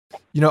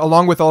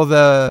Along with all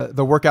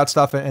the workout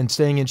stuff and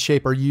staying in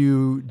shape, do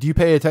you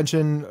pay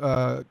attention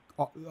a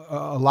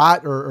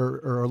lot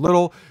or a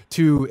little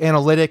to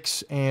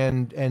analytics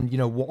and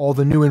all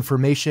the new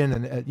information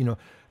and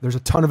there's a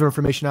ton of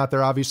information out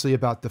there obviously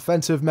about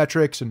defensive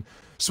metrics and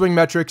swing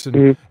metrics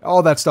and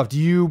all that stuff. Do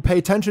you pay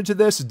attention to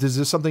this? Is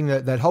this something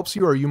that helps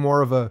you, or are you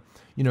more of a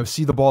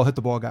see the ball, hit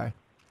the ball guy?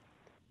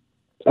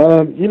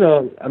 I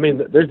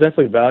mean, there's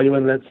definitely value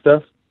in that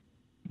stuff,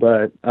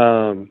 but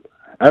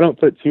I don't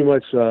put too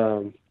much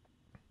like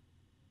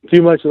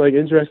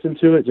interest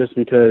into it, just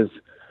because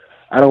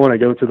I don't want to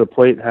go to the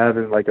plate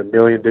having like a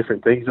million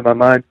different things in my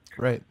mind.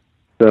 Right.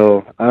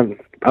 So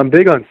I'm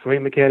big on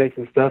swing mechanics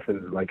and stuff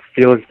and like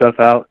feeling stuff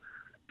out.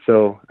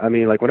 So I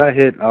mean, like when I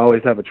hit, I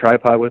always have a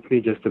tripod with me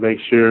just to make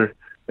sure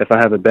if I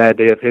have a bad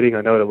day of hitting,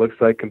 I know what it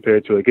looks like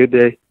compared to a good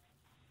day.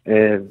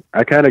 And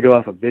I kind of go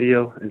off of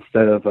video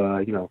instead of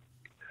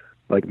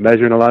like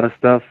measuring a lot of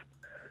stuff,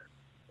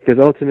 because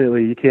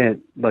ultimately you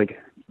can't like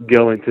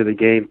go into the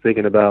game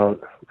thinking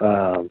about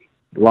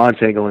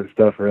launch angle and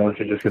stuff, or else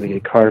you're just going to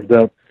get carved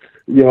up.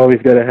 You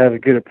always got to have a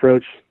good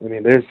approach. I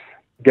mean, there's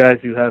guys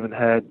who haven't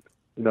had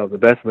the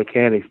best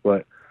mechanics,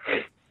 but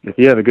if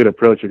you have a good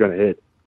approach, you're going to hit.